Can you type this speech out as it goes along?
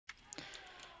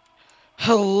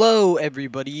Hello,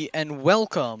 everybody, and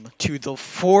welcome to the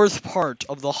fourth part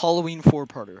of the Halloween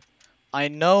four-parter. I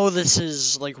know this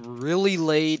is, like, really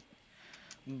late,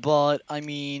 but, I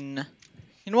mean,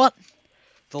 you know what?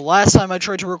 The last time I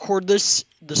tried to record this,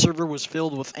 the server was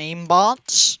filled with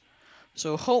aimbots,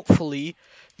 so hopefully,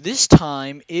 this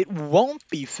time, it won't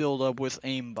be filled up with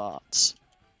aimbots.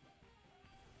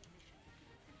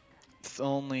 If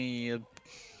only...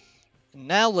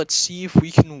 Now let's see if we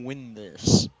can win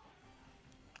this.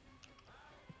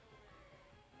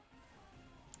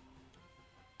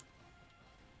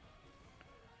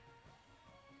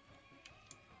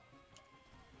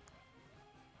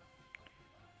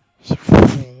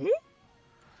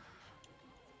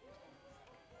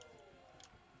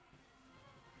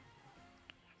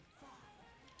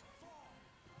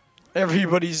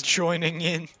 Everybody's joining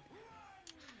in.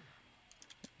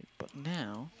 But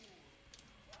now...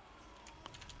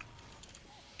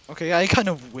 Okay, I kind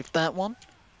of whipped that one.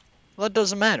 Well, that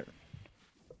doesn't matter.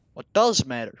 What does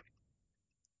matter?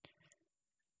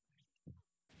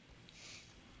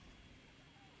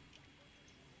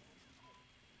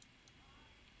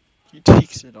 He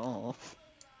takes it off.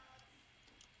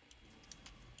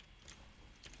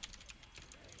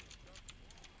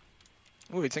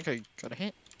 Ooh, I think I got a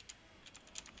hit.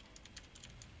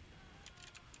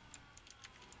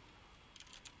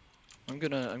 I'm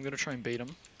gonna try and bait him.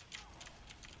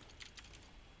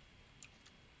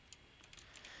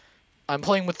 I'm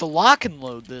playing with the lock and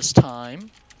load this time,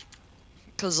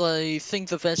 because I think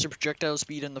the faster projectile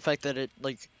speed and the fact that it,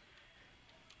 like,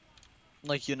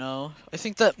 you know, I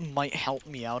think that might help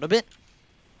me out a bit.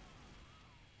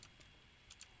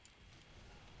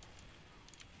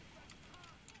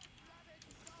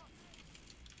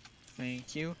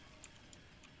 Thank you.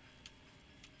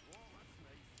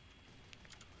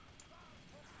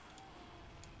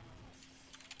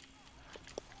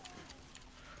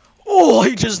 Oh,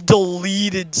 I just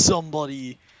deleted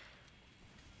somebody.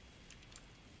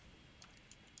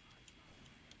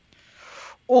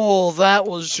 Oh, that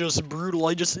was just brutal.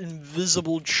 I just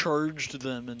invisible charged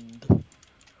them and...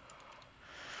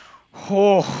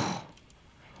 Oh.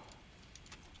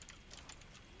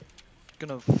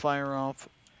 Gonna fire off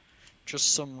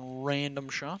just some random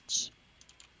shots.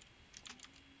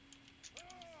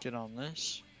 Get on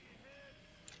this.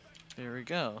 There we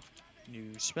go.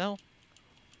 New spell.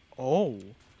 Oh.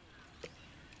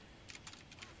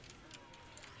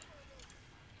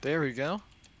 There we go.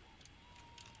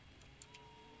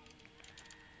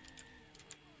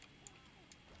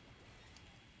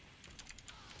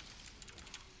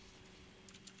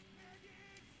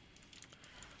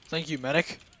 Thank you,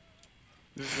 medic.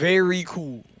 Very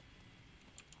cool.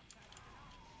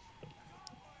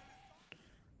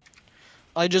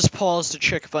 I just paused to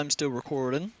check if I'm still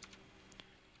recording.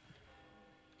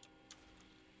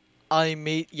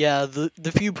 Yeah,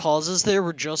 the few pauses there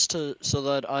were just so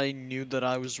that I knew that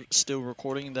I was still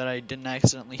recording, that I didn't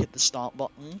accidentally hit the stop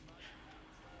button.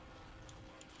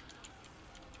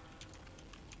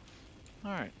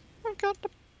 Alright.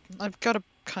 I've got a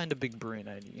kind of big brain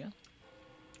idea.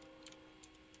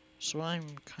 So I'm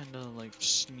kind of like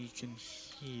sneaking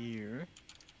here.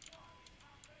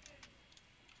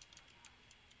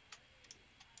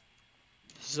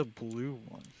 This is a blue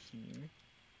one here.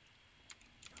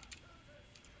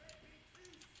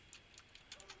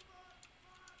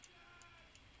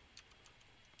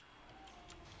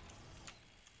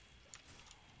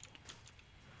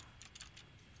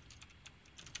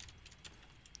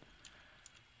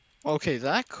 Okay,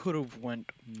 that could have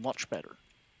went much better.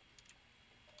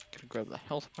 Could grab the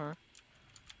health bar.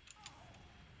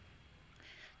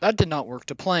 That did not work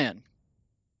to plan.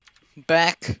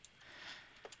 Back.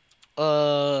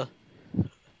 Nope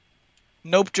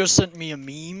just sent me a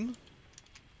meme.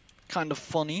 Kind of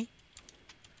funny.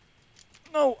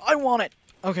 No, I want it.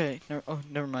 Okay,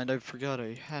 never mind. I forgot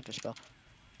I had to spell.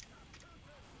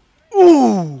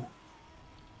 Ooh!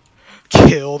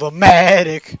 Kill the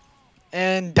medic!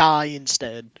 And die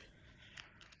instead.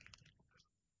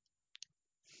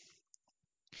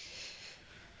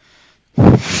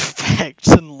 Facts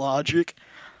and logic.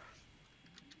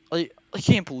 I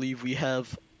can't believe we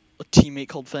have a teammate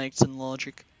called Facts and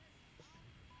Logic.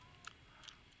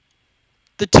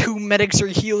 The two medics are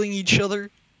healing each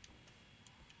other.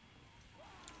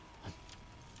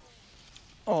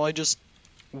 Oh, I just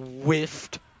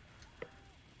whiffed.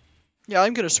 Yeah,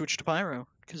 I'm gonna switch to Pyro,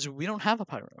 because we don't have a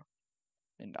Pyro.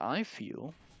 And I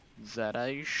feel that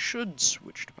I should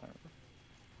switch to Pyro.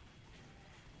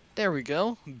 There we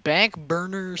go. Back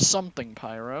burner something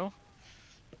Pyro.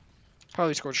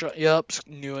 Probably scored shot. Yep,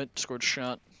 knew it. Scored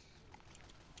shot.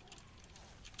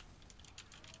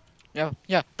 Yeah,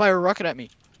 yeah. Fire a rocket at me.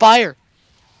 Fire!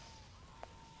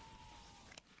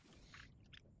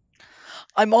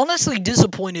 I'm honestly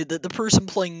disappointed that the person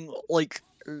playing, like,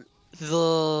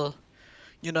 the...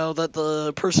 You know, that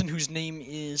the person whose name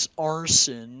is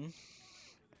Arson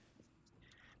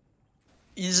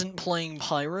isn't playing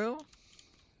Pyro.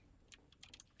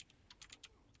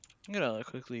 I'm gonna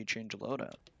quickly change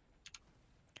loadout.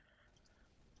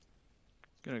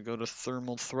 Gonna go to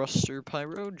thermal thruster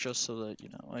pyro just so that, you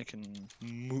know, I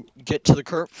can get to the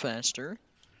cart faster.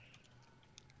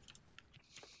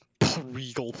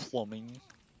 Regal plumbing.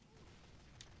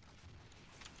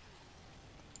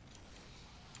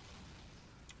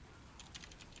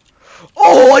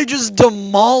 Oh, I just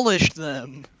demolished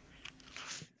them!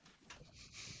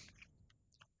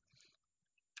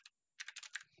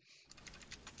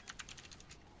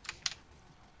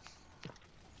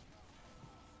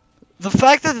 The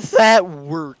fact that that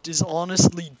worked is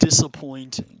honestly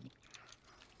disappointing.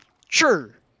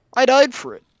 Sure, I died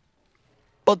for it.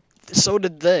 But so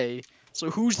did they.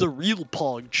 So who's the real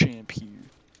Pog champ here?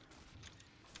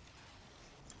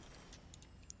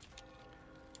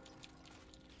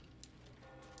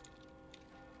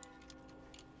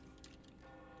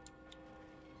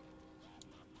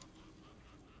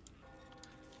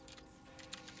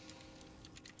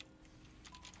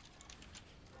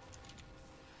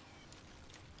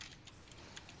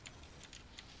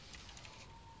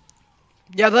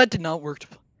 Yeah, that did not work.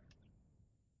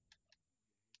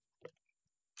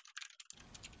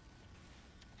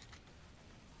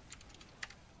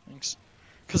 Thanks.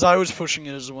 Because I was pushing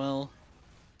it as well.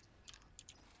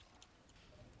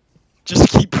 Just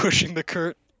keep pushing the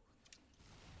cart.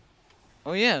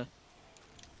 Oh yeah.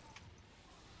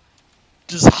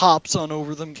 Just hops on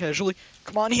over them casually.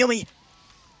 Come on, heal me!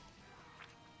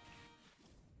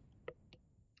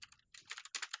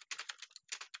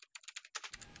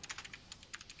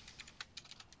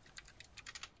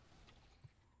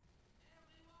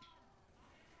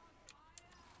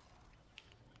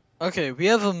 Okay, we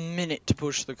have a minute to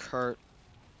push the cart.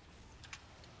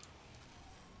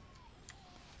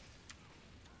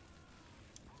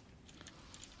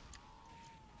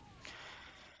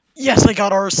 Yes, I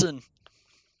got arson!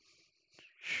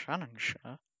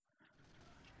 Shanansha.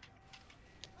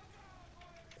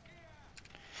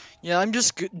 Yeah, I'm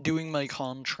just doing my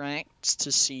contracts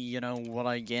to see, you know, what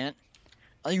I get.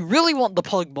 I really want the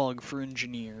Pug Bug for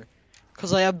Engineer.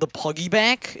 Because I have the Puggy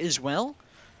back as well.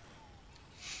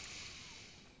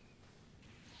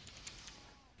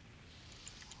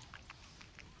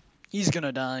 He's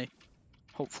gonna die.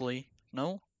 Hopefully.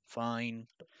 No? Fine.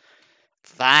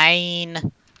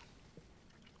 Fine.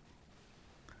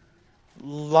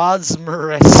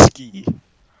 Lazmareski.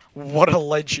 What a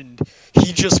legend.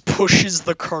 He just pushes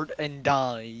the cart and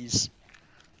dies.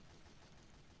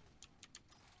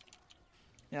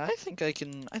 Yeah, I think I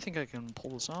can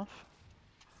pull this off.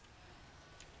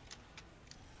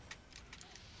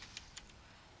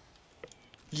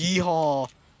 Yeehaw.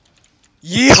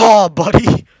 Yeehaw,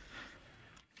 buddy!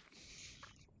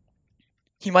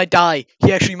 He might die.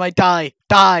 He actually might die.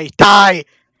 Die! Die!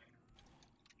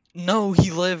 No, he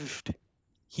lived.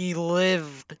 He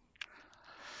lived.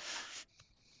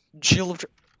 Jill of...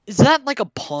 Is that like a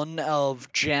pun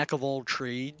of Jack of all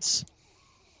trades?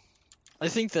 I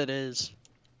think that is.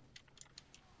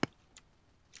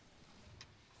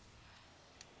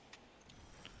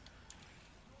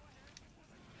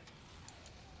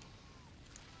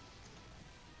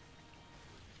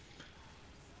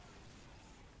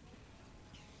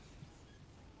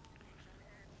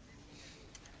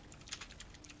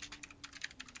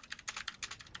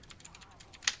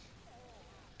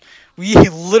 We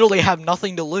literally have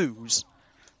nothing to lose.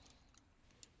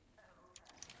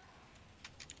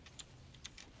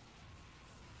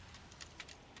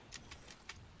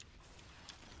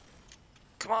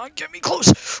 Come on, get me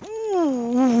close.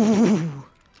 Ooh.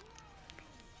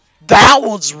 That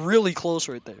was really close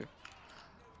right there.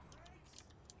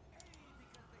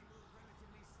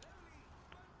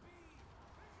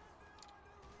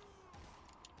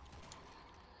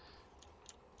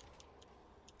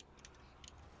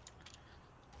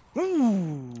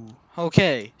 Ooh.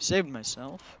 Okay, saved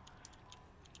myself.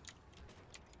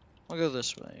 I'll go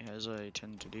this way, as I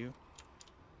tend to do.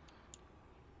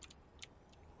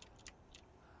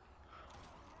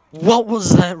 What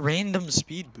was that random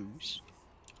speed boost?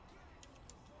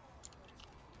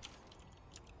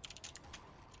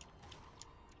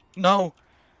 No!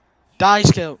 Die,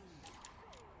 Scout!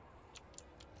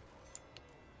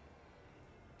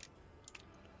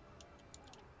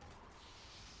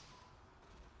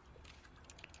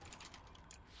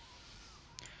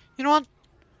 You know what?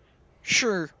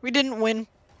 Sure, we didn't win,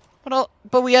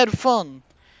 but we had fun.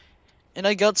 And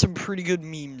I got some pretty good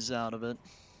memes out of it.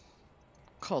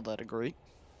 Call that a great.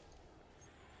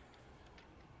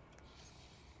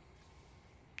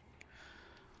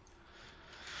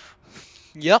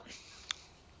 Yep.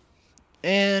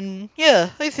 And yeah,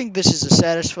 I think this is a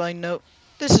satisfying note.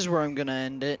 This is where I'm gonna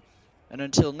end it. And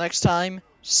until next time,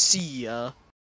 see ya.